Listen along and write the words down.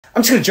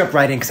I'm just gonna jump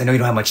right in because I know you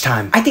don't have much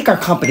time. I think our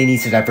company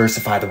needs to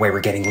diversify the way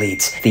we're getting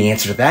leads. The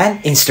answer to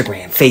that?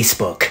 Instagram,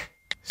 Facebook.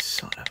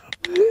 Son of a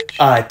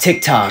bitch.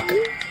 TikTok.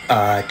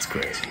 It's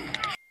crazy.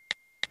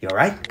 You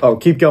alright? Oh,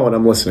 keep going,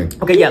 I'm listening.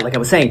 Okay, yeah, like I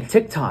was saying,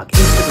 TikTok,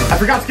 Instagram. I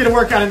forgot to get a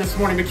workout in this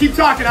morning, but keep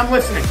talking, I'm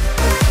listening.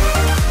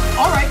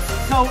 All right,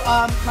 so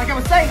like I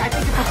was saying, I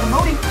think if we're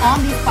promoting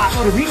on these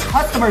platforms to reach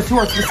customers who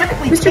are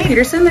specifically Mr.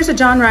 Peterson, there's a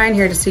John Ryan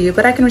here to see you,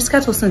 but I can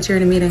reschedule since you're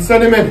in a meeting.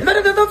 Send him in. No,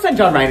 don't send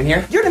John Ryan in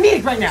here. You're in a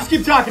meeting right now. Just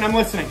keep talking, I'm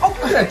listening. Oh,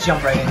 I'm gonna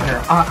jump right in here.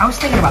 I was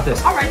thinking about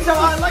this. All right, so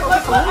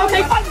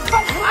okay, fine.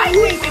 I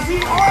think if we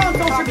are on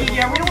social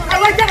media, we don't want. I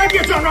like that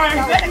idea, John Ryan.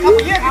 In a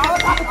couple years, because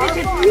the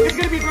competition is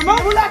gonna be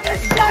promoted. We're not gonna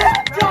shut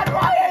up, John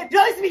Ryan.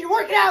 You're listening to me. You're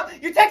working out.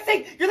 You're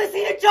texting. You're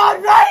listening to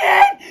John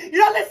Ryan.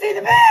 You're not listening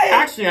to me.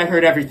 Actually, I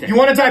heard everything. You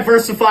want to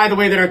diversify the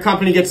way that our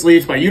company gets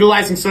leads by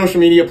utilizing social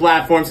media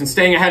platforms and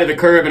staying ahead of the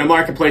curve in a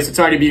marketplace that's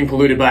already being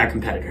polluted by our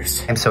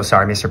competitors. I'm so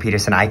sorry, Mr.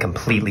 Peterson. I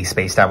completely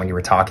spaced out when you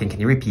were talking. Can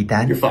you repeat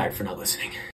that? You're fired for not listening.